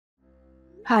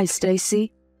Hi,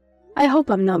 Stacy. I hope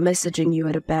I'm not messaging you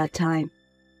at a bad time.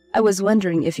 I was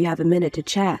wondering if you have a minute to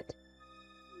chat.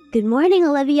 Good morning,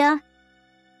 Olivia.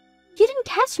 You didn't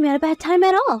catch me at a bad time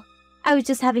at all. I was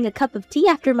just having a cup of tea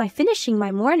after finishing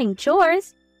my morning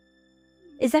chores.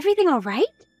 Is everything all right?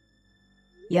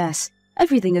 Yes,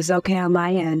 everything is okay on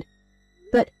my end.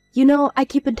 But, you know, I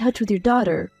keep in touch with your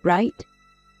daughter, right?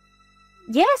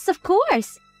 Yes, of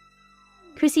course.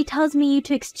 Chrissy tells me you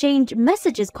to exchange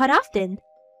messages quite often.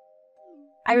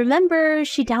 I remember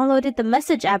she downloaded the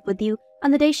message app with you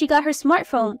on the day she got her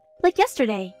smartphone, like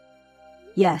yesterday.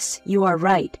 Yes, you are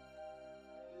right.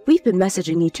 We've been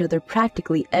messaging each other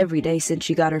practically every day since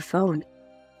she got her phone.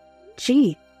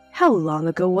 Gee, how long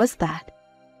ago was that?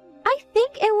 I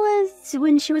think it was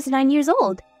when she was 9 years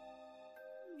old.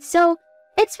 So,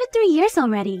 it's been 3 years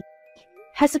already.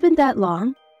 Has it been that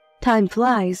long? Time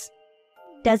flies.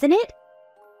 Doesn't it?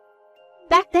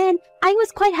 Back then, I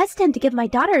was quite hesitant to give my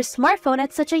daughter a smartphone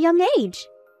at such a young age.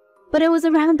 But it was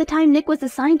around the time Nick was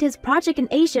assigned to his project in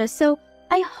Asia, so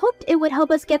I hoped it would help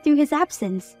us get through his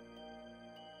absence.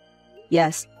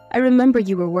 Yes, I remember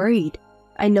you were worried.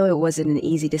 I know it wasn't an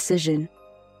easy decision.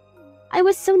 I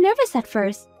was so nervous at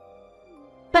first.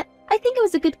 But I think it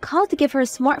was a good call to give her a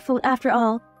smartphone after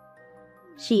all.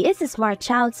 She is a smart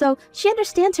child, so she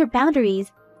understands her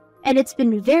boundaries, and it's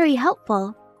been very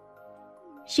helpful.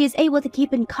 She is able to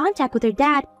keep in contact with her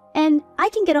dad, and I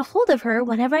can get a hold of her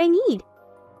whenever I need.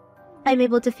 I'm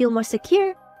able to feel more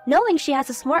secure knowing she has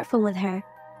a smartphone with her.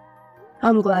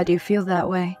 I'm glad you feel that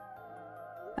way.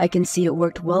 I can see it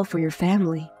worked well for your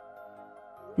family.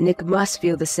 Nick must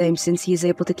feel the same since he is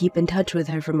able to keep in touch with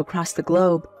her from across the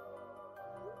globe.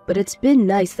 But it's been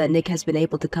nice that Nick has been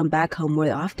able to come back home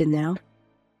more often now.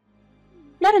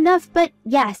 Not enough, but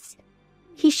yes.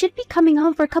 He should be coming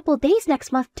home for a couple of days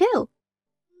next month too.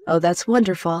 Oh, that's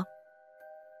wonderful.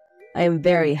 I am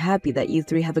very happy that you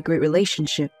three have a great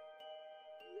relationship.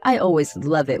 I always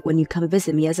love it when you come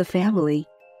visit me as a family.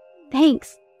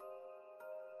 Thanks.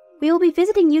 We will be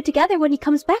visiting you together when he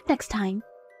comes back next time.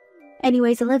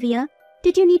 Anyways, Olivia,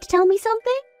 did you need to tell me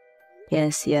something?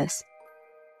 Yes.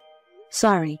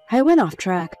 Sorry, I went off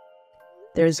track.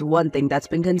 There's one thing that's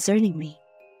been concerning me.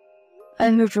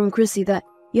 I heard from Chrissy that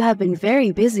you have been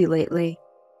very busy lately.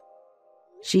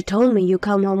 She told me you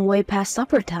come home way past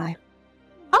supper time.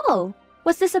 Oh,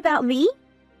 was this about me?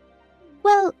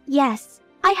 Well, yes.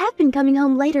 I have been coming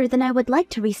home later than I would like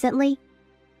to recently.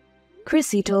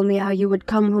 Chrissy told me how you would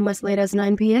come home as late as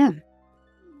 9 p.m.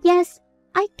 Yes,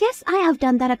 I guess I have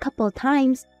done that a couple of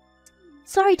times.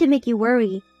 Sorry to make you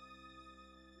worry.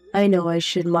 I know I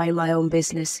should mind my own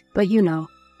business, but you know,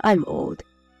 I'm old.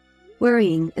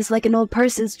 Worrying is like an old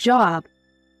person's job.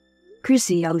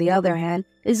 Chrissy, on the other hand,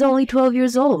 is only 12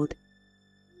 years old.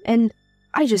 And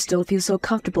I just don't feel so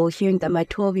comfortable hearing that my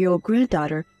 12-year-old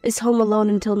granddaughter is home alone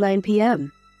until 9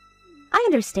 p.m. I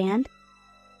understand.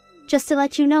 Just to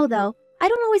let you know, though, I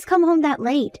don't always come home that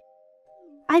late.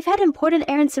 I've had important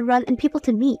errands to run and people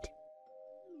to meet.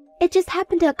 It just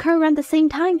happened to occur around the same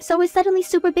time, so I was suddenly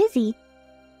super busy.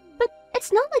 But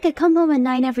it's not like I come home at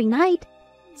 9 every night,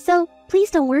 so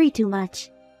please don't worry too much.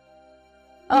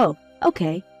 Oh,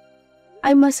 okay.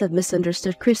 I must have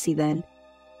misunderstood Chrissy then.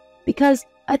 Because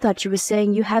I thought she was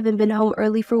saying you haven't been home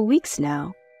early for weeks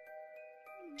now.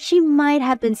 She might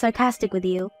have been sarcastic with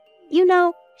you. You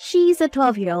know, she's a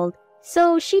 12-year-old,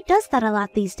 so she does that a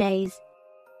lot these days.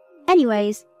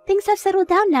 Anyways, things have settled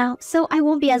down now, so I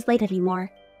won't be as late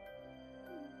anymore.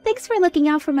 Thanks for looking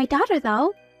out for my daughter,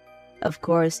 though. Of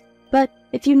course, but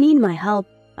if you need my help,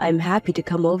 I'm happy to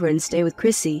come over and stay with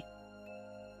Chrissy.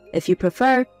 If you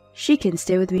prefer, she can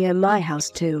stay with me at my house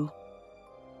too.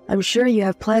 I'm sure you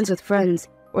have plans with friends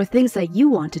or things that you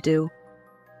want to do.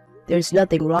 There's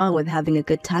nothing wrong with having a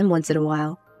good time once in a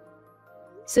while.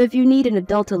 So if you need an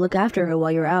adult to look after her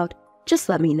while you're out, just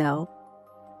let me know.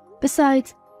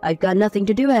 Besides, I've got nothing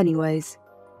to do anyways.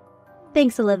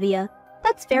 Thanks, Olivia.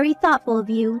 That's very thoughtful of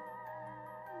you.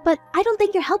 But I don't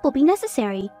think your help will be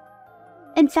necessary.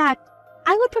 In fact,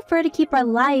 I would prefer to keep our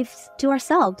lives to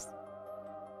ourselves.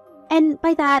 And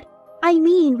by that, I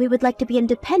mean we would like to be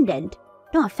independent.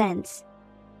 No offense.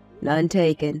 None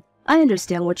taken. I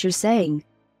understand what you're saying.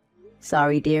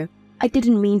 Sorry, dear. I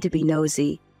didn't mean to be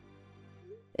nosy.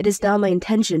 It is not my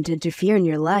intention to interfere in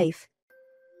your life.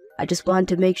 I just want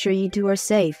to make sure you two are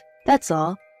safe, that's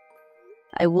all.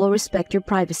 I will respect your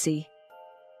privacy.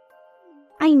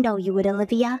 I know you would,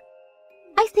 Olivia.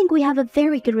 I think we have a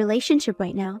very good relationship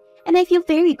right now, and I feel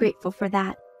very grateful for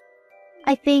that.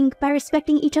 I think by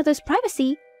respecting each other's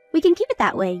privacy, we can keep it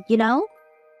that way, you know?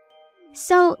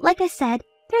 So, like I said,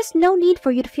 there's no need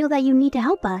for you to feel that you need to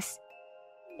help us.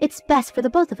 It's best for the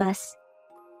both of us.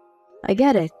 I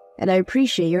get it, and I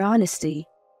appreciate your honesty.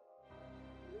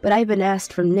 But I've been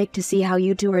asked from Nick to see how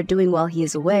you two are doing while he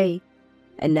is away,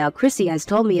 and now Chrissy has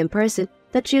told me in person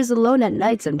that she is alone at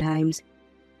night sometimes.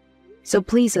 So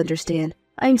please understand,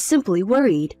 I'm simply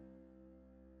worried.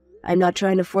 I'm not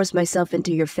trying to force myself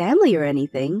into your family or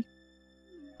anything.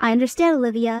 I understand,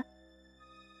 Olivia.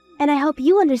 And I hope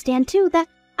you understand, too, that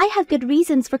I have good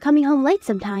reasons for coming home late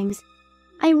sometimes.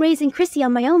 I'm raising Chrissy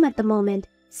on my own at the moment,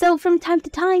 so from time to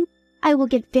time, I will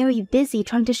get very busy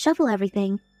trying to shuffle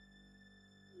everything.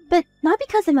 But not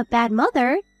because I'm a bad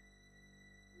mother.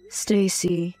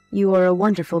 Stacy, you are a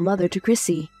wonderful mother to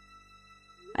Chrissy.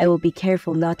 I will be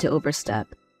careful not to overstep.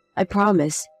 I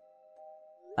promise.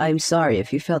 I'm sorry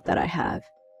if you felt that I have.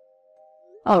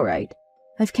 All right,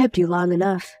 I've kept you long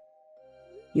enough.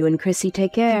 You and Chrissy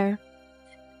take care.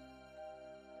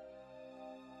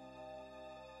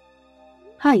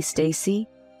 Hi, Stacy.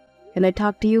 Can I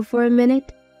talk to you for a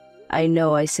minute? I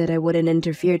know I said I wouldn't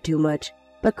interfere too much,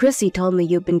 but Chrissy told me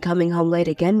you've been coming home late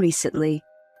again recently.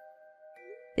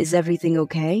 Is everything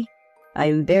okay?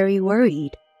 I'm very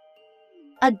worried.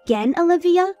 Again,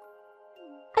 Olivia?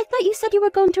 I thought you said you were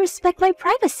going to respect my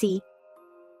privacy.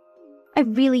 I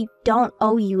really don't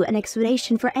owe you an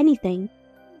explanation for anything.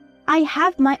 I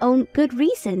have my own good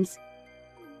reasons.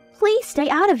 Please stay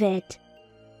out of it.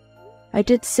 I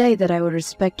did say that I would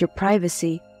respect your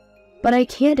privacy, but I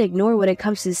can't ignore when it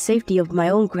comes to the safety of my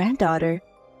own granddaughter.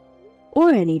 Or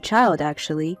any child,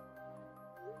 actually.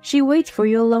 She waits for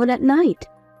you alone at night.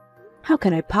 How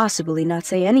can I possibly not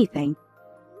say anything?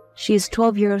 She is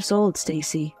 12 years old,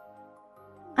 Stacy.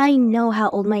 I know how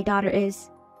old my daughter is.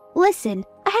 Listen,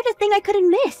 I had a thing I couldn't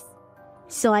miss.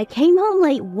 So I came home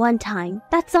late one time,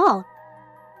 that's all.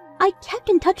 I kept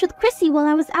in touch with Chrissy while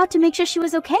I was out to make sure she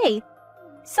was okay.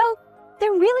 So,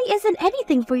 there really isn't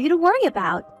anything for you to worry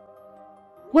about.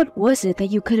 What was it that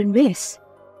you couldn't miss?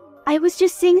 I was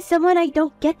just seeing someone I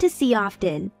don't get to see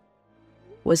often.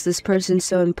 Was this person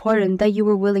so important that you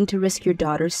were willing to risk your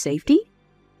daughter's safety?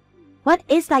 What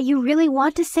is that you really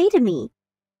want to say to me?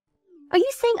 Are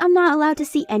you saying I'm not allowed to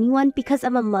see anyone because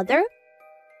I'm a mother?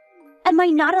 Am I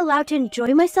not allowed to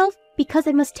enjoy myself because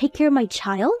I must take care of my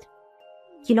child?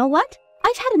 You know what?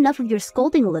 I've had enough of your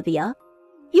scolding, Olivia.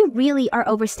 You really are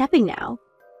overstepping now.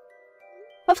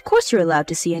 Of course you're allowed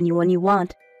to see anyone you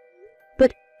want.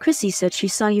 But Chrissy said she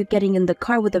saw you getting in the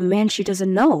car with a man she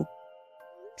doesn't know.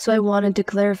 So I wanted to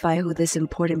clarify who this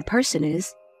important person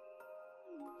is.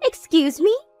 Excuse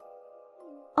me?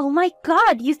 Oh my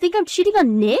god, you think I'm cheating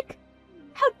on Nick?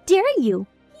 How dare you?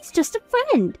 He's just a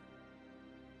friend.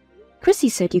 Chrissy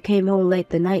said you came home late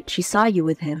the night she saw you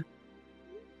with him.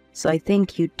 So I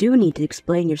think you do need to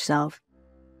explain yourself.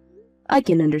 I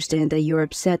can understand that you're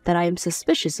upset that I am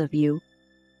suspicious of you,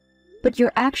 but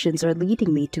your actions are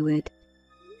leading me to it.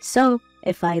 So,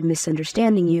 if I am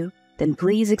misunderstanding you, then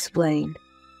please explain.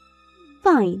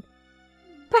 Fine.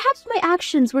 Perhaps my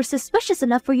actions were suspicious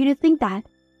enough for you to think that.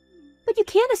 But you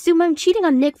can't assume I'm cheating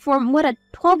on Nick from what a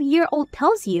 12-year-old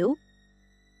tells you.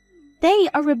 They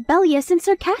are rebellious and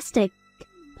sarcastic.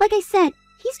 Like I said,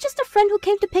 he's just a friend who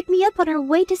came to pick me up on her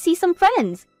way to see some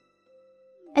friends.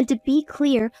 And to be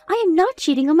clear, I am not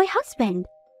cheating on my husband.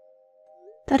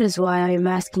 That is why I am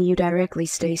asking you directly,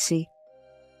 Stacy.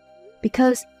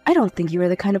 Because I don't think you are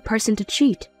the kind of person to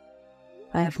cheat.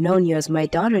 I have known you as my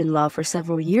daughter-in-law for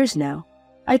several years now.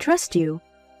 I trust you.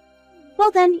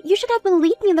 Well then, you should have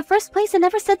believed me in the first place and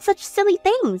never said such silly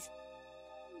things.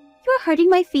 You're hurting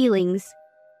my feelings.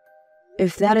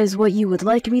 If that is what you would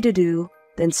like me to do,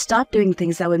 then stop doing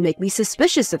things that would make me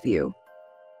suspicious of you.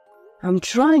 I'm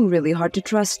trying really hard to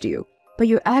trust you, but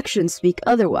your actions speak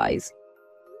otherwise.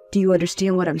 Do you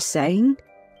understand what I'm saying?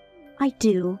 I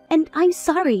do, and I'm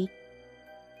sorry.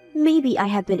 Maybe I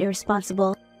have been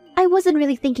irresponsible. I wasn't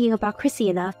really thinking about Chrissy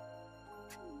enough.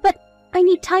 But I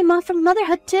need time off from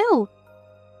motherhood too.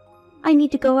 I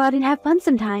need to go out and have fun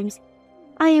sometimes.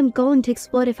 I am going to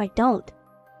explode if I don't.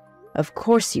 Of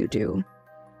course you do.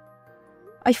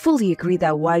 I fully agree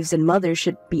that wives and mothers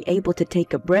should be able to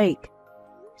take a break.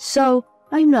 So,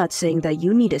 I'm not saying that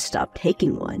you need to stop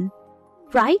taking one.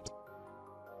 Right?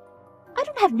 I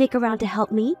don't have Nick around to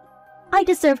help me. I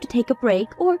deserve to take a break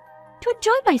or to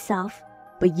enjoy myself.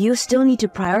 But you still need to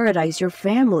prioritize your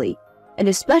family, and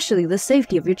especially the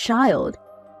safety of your child.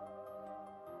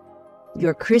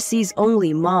 You're Chrissy's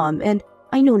only mom, and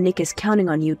I know Nick is counting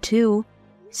on you too.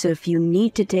 So if you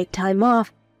need to take time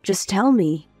off, just tell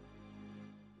me.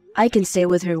 I can stay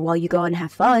with her while you go and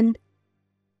have fun.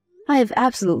 I have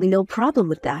absolutely no problem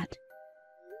with that.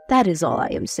 That is all I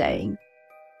am saying.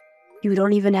 You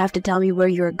don't even have to tell me where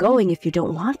you're going if you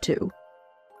don't want to.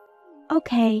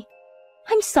 Okay.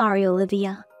 I'm sorry,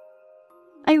 Olivia.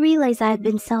 I realize I have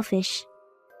been selfish.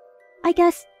 I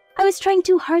guess I was trying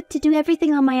too hard to do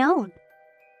everything on my own.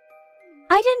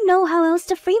 I didn't know how else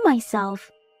to free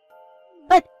myself.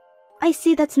 But I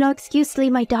see that's no excuse to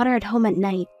leave my daughter at home at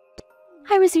night.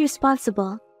 I was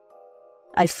irresponsible.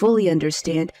 I fully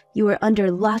understand you are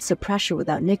under lots of pressure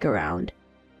without Nick around.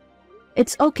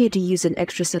 It's okay to use an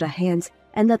extra set of hands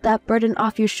and let that burden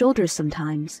off your shoulders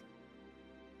sometimes.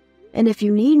 And if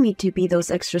you need me to be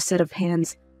those extra set of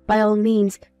hands, by all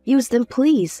means, use them,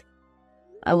 please.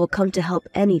 I will come to help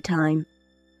any time.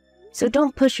 So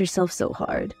don't push yourself so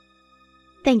hard.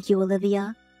 Thank you,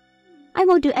 Olivia. I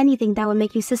won't do anything that will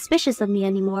make you suspicious of me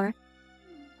anymore.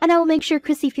 And I will make sure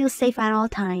Chrissy feels safe at all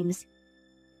times.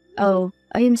 Oh,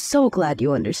 I am so glad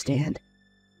you understand.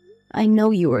 I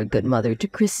know you are a good mother to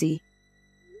Chrissy.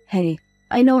 Hey,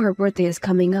 I know her birthday is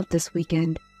coming up this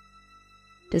weekend.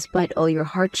 Despite all your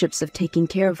hardships of taking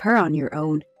care of her on your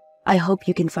own, I hope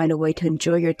you can find a way to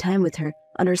enjoy your time with her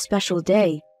on her special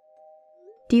day.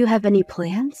 Do you have any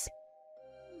plans?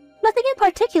 Nothing in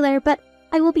particular, but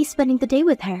I will be spending the day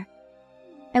with her.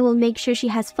 I will make sure she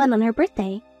has fun on her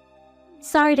birthday.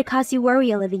 Sorry to cause you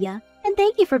worry, Olivia, and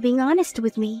thank you for being honest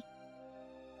with me.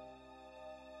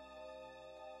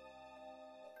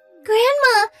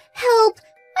 Grandma, help!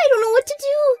 I don't know what to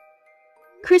do!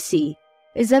 Chrissy,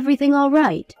 is everything all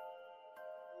right?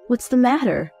 What's the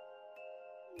matter?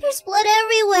 There's blood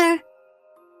everywhere!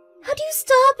 How do you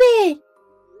stop it?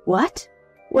 What?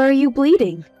 Where are you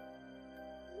bleeding?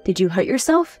 Did you hurt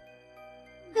yourself?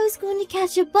 I was going to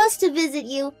catch a bus to visit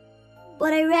you,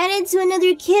 but I ran into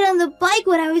another kid on the bike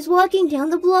when I was walking down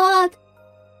the block.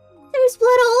 There was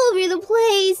blood all over the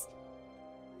place.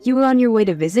 You were on your way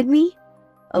to visit me?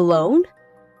 Alone?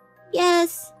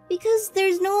 Yes, because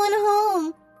there's no one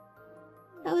home.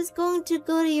 I was going to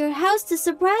go to your house to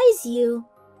surprise you.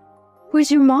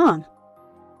 Where's your mom?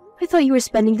 I thought you were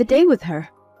spending the day with her.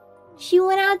 She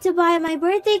went out to buy my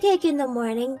birthday cake in the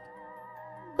morning,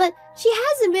 but she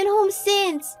hasn't been home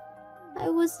since. I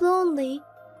was lonely.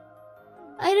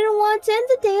 I didn't want to end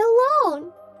the day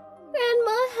alone.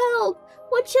 Grandma, help!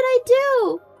 What should I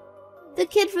do? The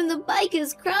kid from the bike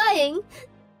is crying.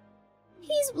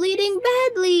 He's bleeding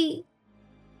badly.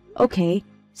 Okay,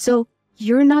 so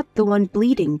you're not the one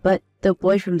bleeding, but the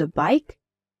boy from the bike?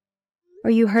 Are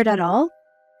you hurt at all?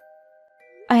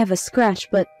 I have a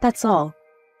scratch, but that's all.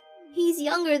 He's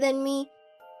younger than me.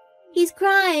 He's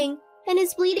crying, and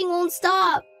his bleeding won't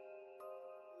stop.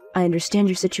 I understand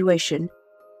your situation.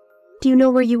 Do you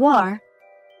know where you are?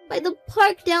 By the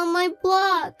park down my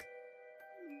block.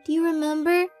 Do you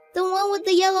remember? The one with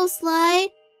the yellow slide?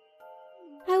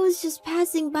 I was just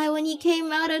passing by when he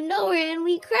came out of nowhere and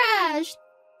we crashed.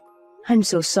 I'm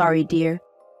so sorry, dear.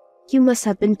 You must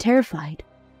have been terrified.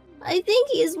 I think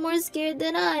he is more scared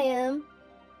than I am.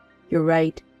 You're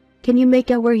right. Can you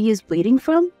make out where he is bleeding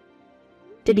from?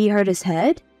 Did he hurt his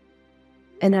head?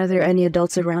 And are there any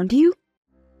adults around you?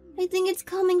 I think it's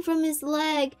coming from his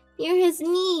leg, near his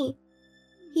knee.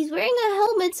 He's wearing a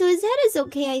helmet, so his head is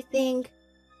okay, I think.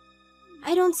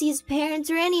 I don't see his parents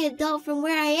or any adult from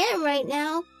where I am right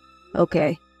now.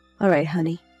 Okay. All right,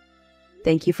 honey.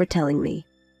 Thank you for telling me.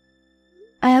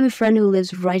 I have a friend who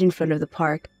lives right in front of the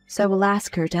park, so I will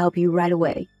ask her to help you right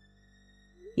away.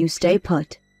 You stay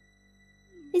put.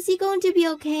 Is he going to be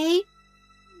okay?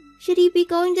 Should he be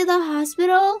going to the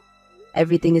hospital?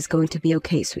 Everything is going to be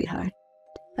okay, sweetheart.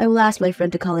 I will ask my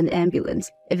friend to call an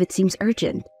ambulance if it seems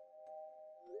urgent.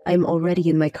 I am already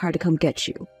in my car to come get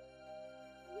you.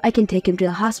 I can take him to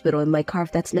the hospital in my car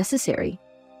if that's necessary.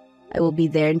 I will be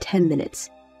there in 10 minutes.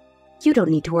 You don't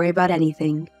need to worry about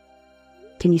anything.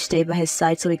 Can you stay by his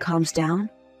side so he calms down?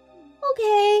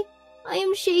 Okay. I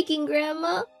am shaking,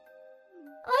 Grandma.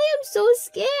 I am so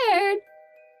scared.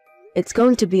 It's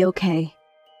going to be okay.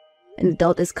 An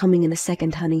adult is coming in a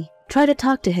second, honey. Try to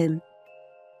talk to him.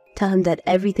 Tell him that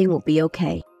everything will be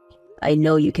okay. I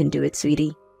know you can do it,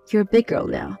 sweetie. You're a big girl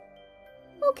now.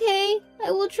 Okay,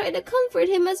 I will try to comfort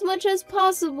him as much as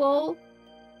possible.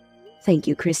 Thank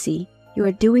you, Chrissy. You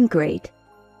are doing great.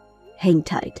 Hang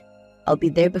tight. I'll be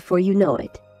there before you know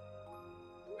it.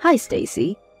 Hi,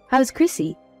 Stacy. How's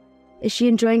Chrissy? Is she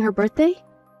enjoying her birthday?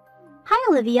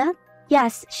 Hi, Olivia.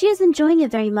 Yes, she is enjoying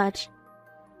it very much.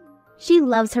 She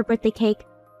loves her birthday cake.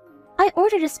 I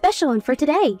ordered a special one for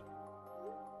today.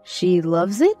 She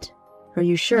loves it? Are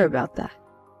you sure about that?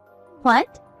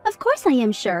 What? Of course I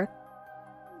am sure.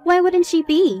 Why wouldn't she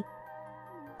be?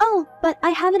 Oh, but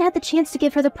I haven't had the chance to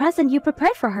give her the present you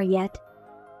prepared for her yet.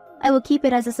 I will keep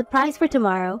it as a surprise for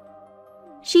tomorrow.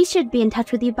 She should be in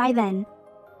touch with you by then.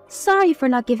 Sorry for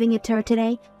not giving it to her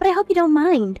today, but I hope you don't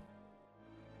mind.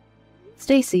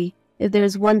 Stacy, if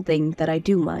there's one thing that I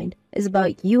do mind, is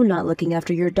about you not looking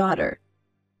after your daughter.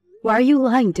 Why are you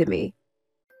lying to me?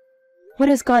 What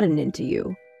has gotten into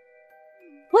you?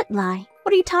 What lie?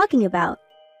 What are you talking about?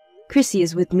 Chrissy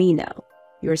is with me now.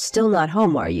 You're still not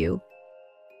home, are you?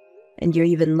 And you're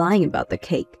even lying about the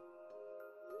cake.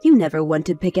 You never went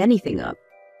to pick anything up.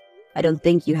 I don't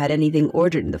think you had anything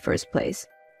ordered in the first place.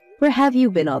 Where have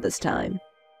you been all this time?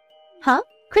 Huh?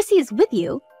 Chrissy is with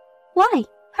you? Why?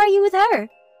 How are you with her?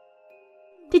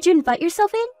 Did you invite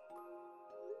yourself in?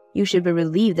 You should be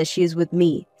relieved that she is with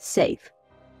me, safe.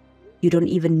 You don't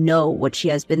even know what she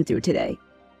has been through today.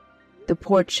 The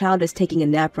poor child is taking a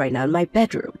nap right now in my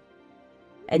bedroom.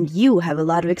 And you have a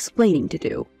lot of explaining to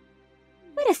do.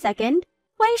 Wait a second.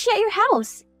 Why is she at your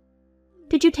house?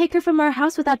 Did you take her from our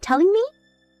house without telling me?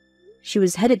 She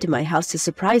was headed to my house to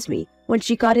surprise me when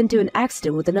she got into an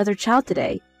accident with another child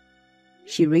today.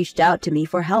 She reached out to me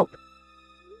for help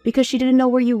because she didn't know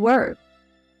where you were.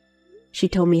 She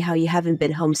told me how you haven't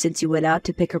been home since you went out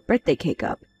to pick her birthday cake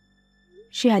up.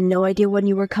 She had no idea when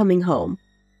you were coming home,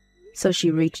 so she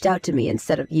reached out to me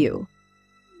instead of you.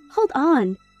 Hold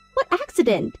on. What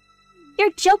accident?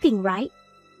 You're joking, right?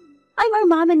 I'm her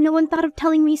mom and no one thought of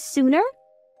telling me sooner?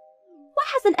 Why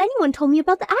hasn't anyone told me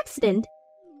about the accident?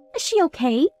 Is she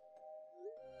okay?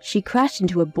 She crashed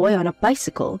into a boy on a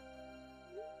bicycle.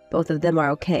 Both of them are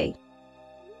okay.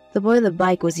 The boy on the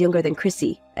bike was younger than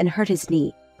Chrissy and hurt his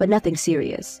knee, but nothing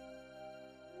serious.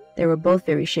 They were both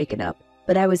very shaken up,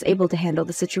 but I was able to handle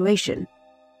the situation.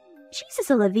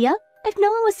 Jesus, Olivia. If no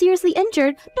one was seriously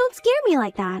injured, don't scare me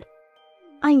like that.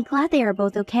 I'm glad they are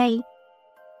both okay.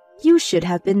 You should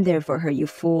have been there for her, you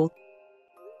fool.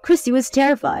 Chrissy was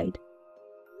terrified.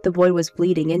 The boy was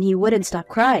bleeding and he wouldn't stop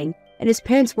crying, and his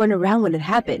parents weren't around when it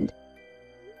happened.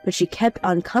 But she kept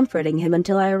on comforting him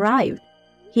until I arrived.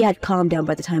 He had calmed down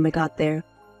by the time I got there.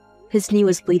 His knee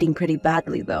was bleeding pretty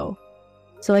badly, though,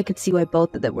 so I could see why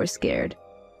both of them were scared.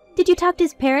 Did you talk to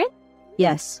his parent?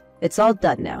 Yes, it's all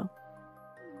done now.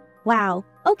 Wow,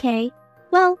 okay.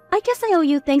 Well, I guess I owe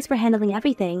you thanks for handling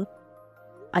everything.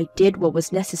 I did what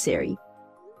was necessary,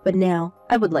 but now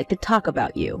I would like to talk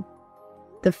about you.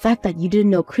 The fact that you didn't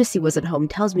know Chrissy was at home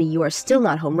tells me you are still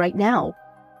not home right now.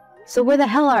 So where the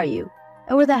hell are you?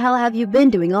 And where the hell have you been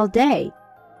doing all day?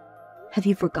 Have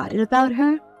you forgotten about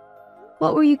her?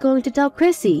 What were you going to tell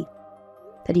Chrissy?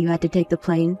 That you had to take the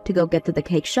plane to go get to the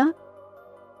cake shop?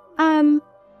 I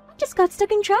just got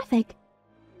stuck in traffic.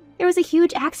 There was a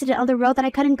huge accident on the road that I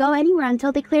couldn't go anywhere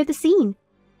until they cleared the scene.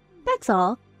 That's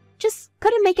all. Just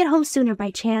couldn't make it home sooner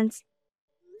by chance.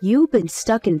 You've been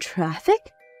stuck in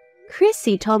traffic?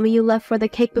 Chrissy told me you left for the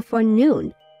cake before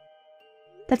noon.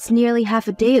 That's nearly half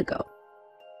a day ago.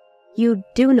 You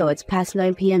do know it's past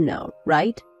 9 p.m. now,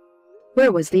 right?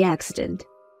 Where was the accident?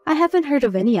 I haven't heard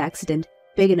of any accident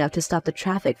big enough to stop the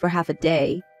traffic for half a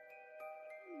day.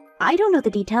 I don't know the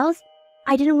details.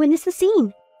 I didn't witness the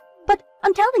scene. But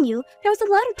I'm telling you, there was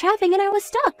a lot of traffic and I was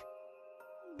stuck.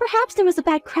 Perhaps there was a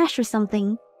bad crash or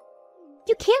something.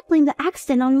 You can't blame the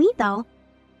accident on me, though.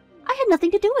 I had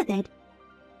nothing to do with it.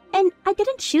 And I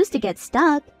didn't choose to get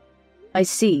stuck. I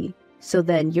see. So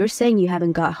then you're saying you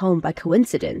haven't got home by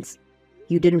coincidence.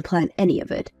 You didn't plan any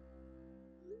of it.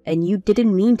 And you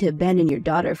didn't mean to abandon your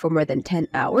daughter for more than 10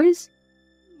 hours?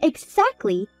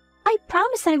 Exactly. I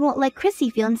promise I won't let Chrissy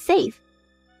feel unsafe.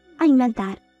 I meant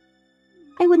that.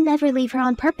 I would never leave her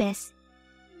on purpose.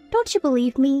 Don't you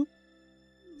believe me?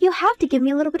 You have to give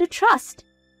me a little bit of trust.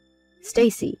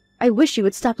 Stacy, I wish you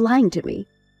would stop lying to me.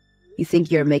 You think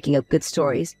you're making up good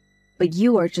stories, but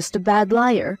you are just a bad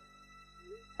liar.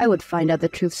 I would find out the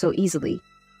truth so easily.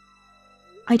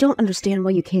 I don't understand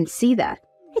why you can't see that.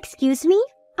 Excuse me?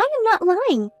 I am not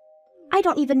lying. I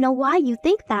don't even know why you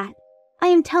think that. I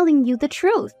am telling you the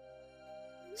truth.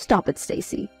 Stop it,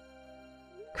 Stacy.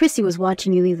 Chrissy was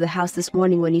watching you leave the house this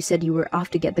morning when you said you were off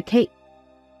to get the cake.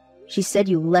 She said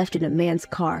you left in a man's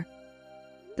car.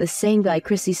 The same guy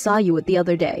Chrissy saw you with the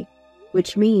other day,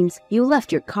 which means you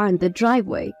left your car in the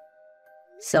driveway.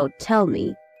 So tell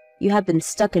me, you have been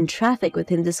stuck in traffic with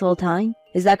him this whole time?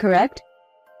 Is that correct?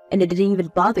 And it didn't even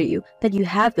bother you that you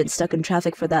have been stuck in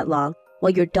traffic for that long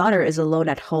while your daughter is alone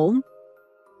at home?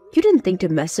 You didn't think to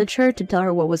message her to tell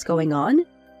her what was going on?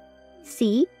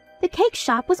 See, the cake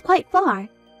shop was quite far.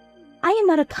 I am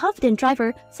not a confident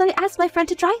driver, so I asked my friend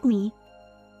to drive me.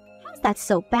 How's that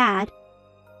so bad?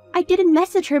 I didn't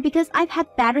message her because I've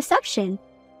had bad reception.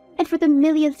 And for the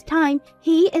millionth time,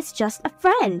 he is just a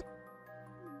friend.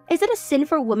 Is it a sin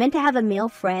for a woman to have a male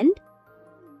friend?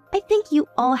 I think you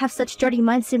all have such dirty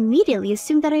minds to immediately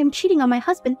assume that I am cheating on my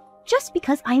husband just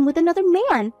because I am with another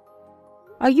man.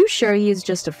 Are you sure he is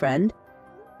just a friend?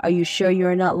 Are you sure you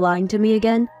are not lying to me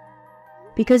again?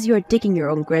 Because you are digging your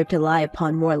own grave to lie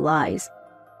upon more lies.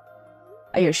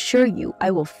 I assure you,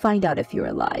 I will find out if you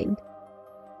are lying.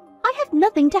 I have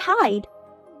nothing to hide.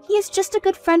 He is just a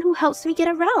good friend who helps me get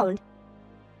around.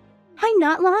 I'm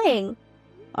not lying.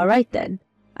 All right then.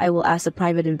 I will ask a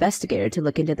private investigator to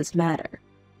look into this matter.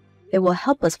 It will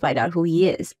help us find out who he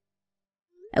is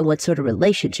and what sort of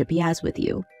relationship he has with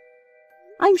you.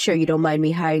 I'm sure you don't mind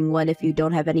me hiring one if you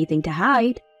don't have anything to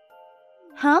hide.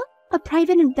 Huh? A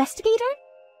private investigator?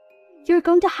 You're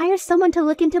going to hire someone to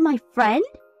look into my friend?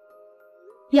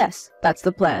 Yes, that's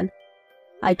the plan.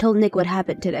 I told Nick what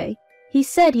happened today. He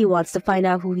said he wants to find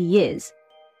out who he is.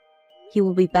 He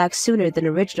will be back sooner than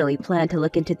originally planned to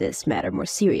look into this matter more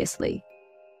seriously.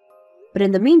 But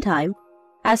in the meantime,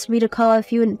 ask me to call a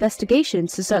few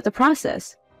investigations to start the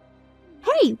process.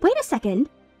 Hey, wait a second.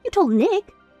 You told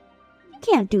Nick. You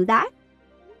can't do that.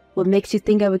 What makes you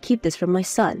think I would keep this from my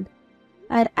son?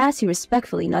 I had asked you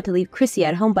respectfully not to leave Chrissy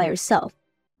at home by herself.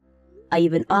 I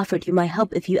even offered you my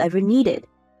help if you ever needed.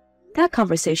 That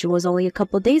conversation was only a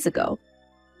couple days ago.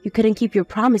 You couldn't keep your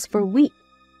promise for a week.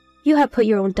 You have put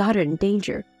your own daughter in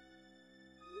danger.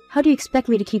 How do you expect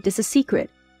me to keep this a secret?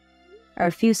 I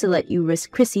refuse to let you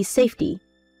risk Chrissy's safety.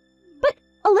 But,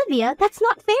 Olivia, that's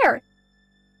not fair.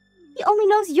 He only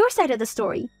knows your side of the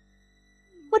story.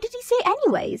 What did he say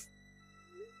anyways?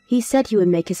 He said he would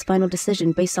make his final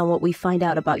decision based on what we find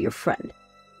out about your friend.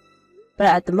 But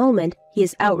at the moment, he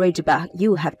is outraged about how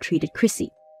you have treated Chrissy.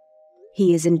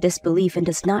 He is in disbelief and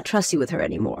does not trust you with her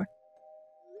anymore.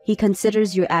 He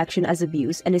considers your action as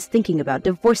abuse and is thinking about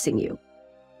divorcing you.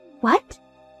 What?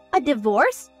 A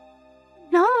divorce?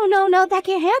 No, that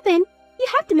can't happen. You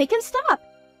have to make him stop.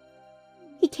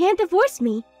 He can't divorce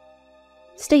me.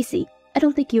 Stacy, I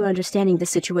don't think you are understanding the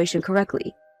situation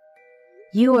correctly.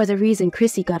 You are the reason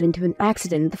Chrissy got into an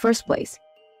accident in the first place.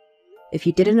 If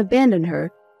you didn't abandon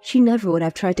her, she never would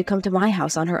have tried to come to my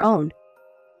house on her own.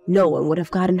 No one would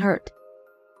have gotten hurt.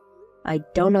 I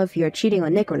don't know if you're cheating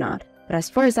on Nick or not, but as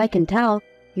far as I can tell,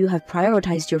 you have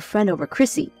prioritized your friend over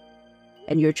Chrissy,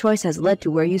 and your choice has led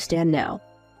to where you stand now.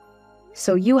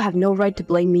 So you have no right to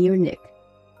blame me or Nick.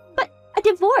 But a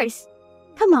divorce?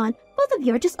 Come on, both of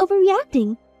you are just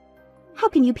overreacting. How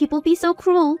can you people be so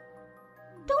cruel?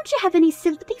 Don't you have any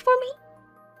sympathy for me?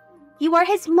 You are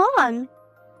his mom.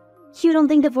 You don't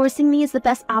think divorcing me is the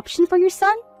best option for your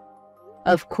son?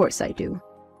 Of course I do.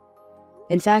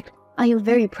 In fact, I am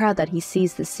very proud that he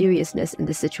sees the seriousness in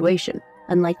the situation,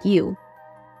 unlike you.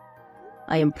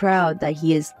 I am proud that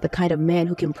he is the kind of man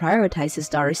who can prioritize his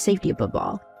daughter's safety above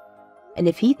all. And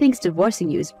if he thinks divorcing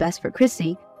you is best for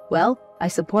Chrissy, well, I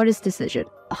support his decision,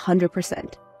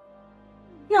 100%.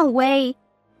 No way.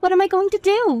 What am I going to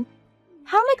do?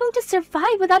 How am I going to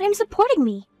survive without him supporting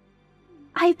me?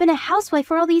 I've been a housewife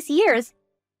for all these years.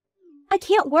 I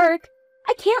can't work.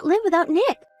 I can't live without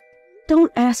Nick.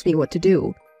 Don't ask me what to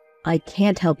do. I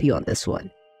can't help you on this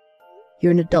one.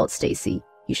 You're an adult, Stacy.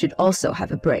 You should also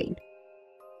have a brain.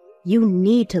 You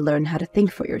need to learn how to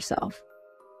think for yourself.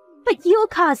 But you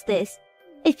caused this.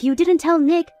 If you didn't tell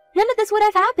Nick, none of this would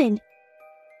have happened.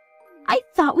 I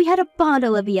thought we had a bond,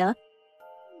 Olivia.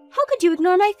 How could you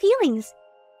ignore my feelings?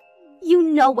 You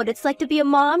know what it's like to be a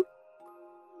mom.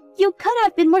 You could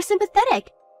have been more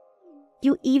sympathetic.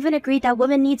 You even agreed that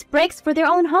women need breaks for their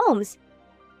own homes.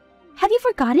 Have you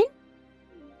forgotten?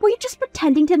 Were you just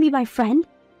pretending to be my friend?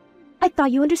 I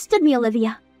thought you understood me,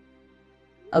 Olivia.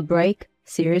 A break?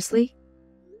 Seriously?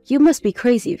 You must be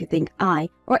crazy if you think I,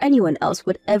 or anyone else,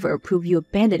 would ever approve you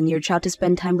abandoning your child to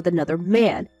spend time with another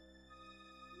man.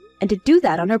 And to do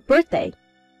that on her birthday.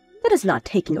 That is not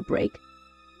taking a break.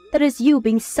 That is you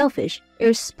being selfish,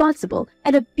 irresponsible,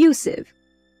 and abusive.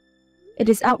 It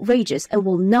is outrageous and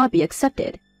will not be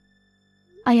accepted.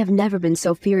 I have never been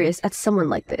so furious at someone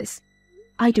like this.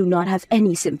 I do not have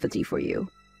any sympathy for you.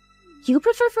 You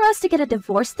prefer for us to get a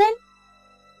divorce then?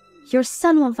 Your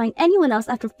son won't find anyone else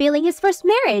after failing his first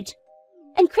marriage.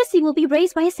 And Chrissy will be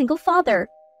raised by a single father.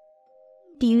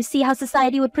 Do you see how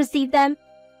society would perceive them?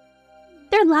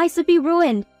 Their lives would be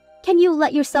ruined. Can you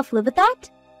let yourself live with that?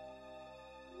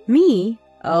 Me?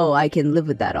 Oh, I can live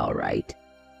with that all right.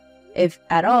 If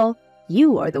at all,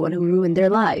 you are the one who ruined their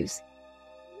lives.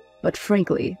 But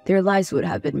frankly, their lives would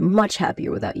have been much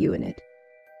happier without you in it.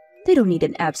 They don't need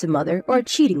an absent mother or a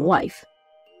cheating wife.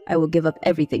 I will give up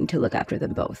everything to look after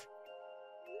them both.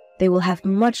 They will have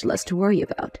much less to worry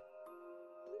about.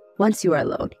 Once you are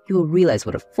alone, you will realize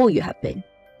what a fool you have been.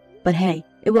 But hey,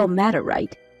 it won't matter,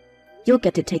 right? You'll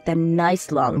get to take that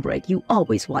nice long break you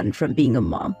always wanted from being a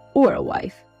mom or a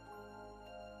wife.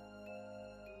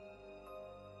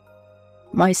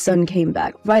 My son came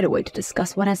back right away to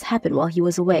discuss what has happened while he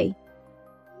was away.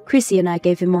 Chrissy and I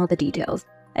gave him all the details,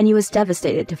 and he was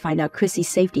devastated to find out Chrissy's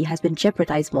safety has been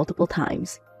jeopardized multiple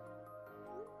times.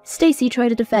 Stacy tried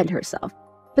to defend herself,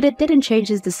 but it didn't change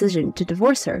his decision to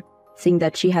divorce her, seeing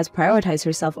that she has prioritized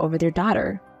herself over their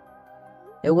daughter.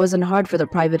 It wasn't hard for the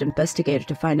private investigator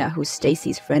to find out who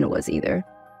Stacy's friend was either.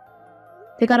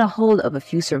 They got a hold of a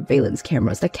few surveillance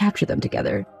cameras that captured them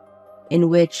together, in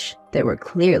which they were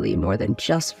clearly more than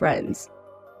just friends.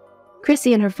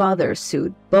 Chrissy and her father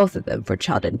sued both of them for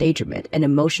child endangerment and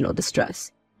emotional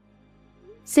distress.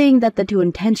 Seeing that the two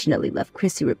intentionally left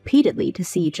Chrissy repeatedly to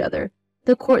see each other,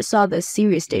 the court saw the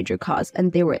serious danger caused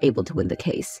and they were able to win the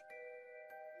case.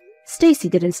 Stacy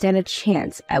didn't stand a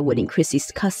chance at winning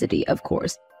Chrissy's custody, of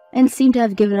course, and seemed to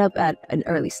have given up at an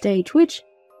early stage, which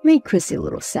made Chrissy a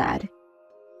little sad,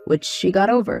 which she got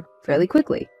over fairly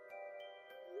quickly.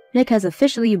 Nick has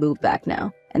officially moved back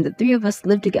now, and the three of us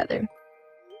live together.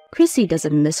 Chrissy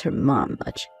doesn't miss her mom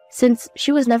much, since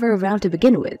she was never around to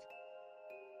begin with.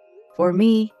 For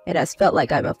me, it has felt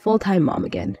like I'm a full-time mom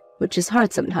again, which is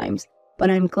hard sometimes, but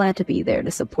I'm glad to be there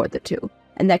to support the two,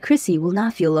 and that Chrissy will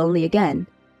not feel lonely again.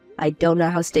 I don't know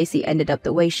how Stacy ended up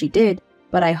the way she did,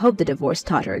 but I hope the divorce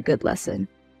taught her a good lesson.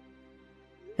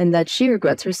 And that she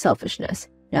regrets her selfishness,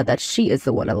 now that she is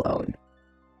the one alone.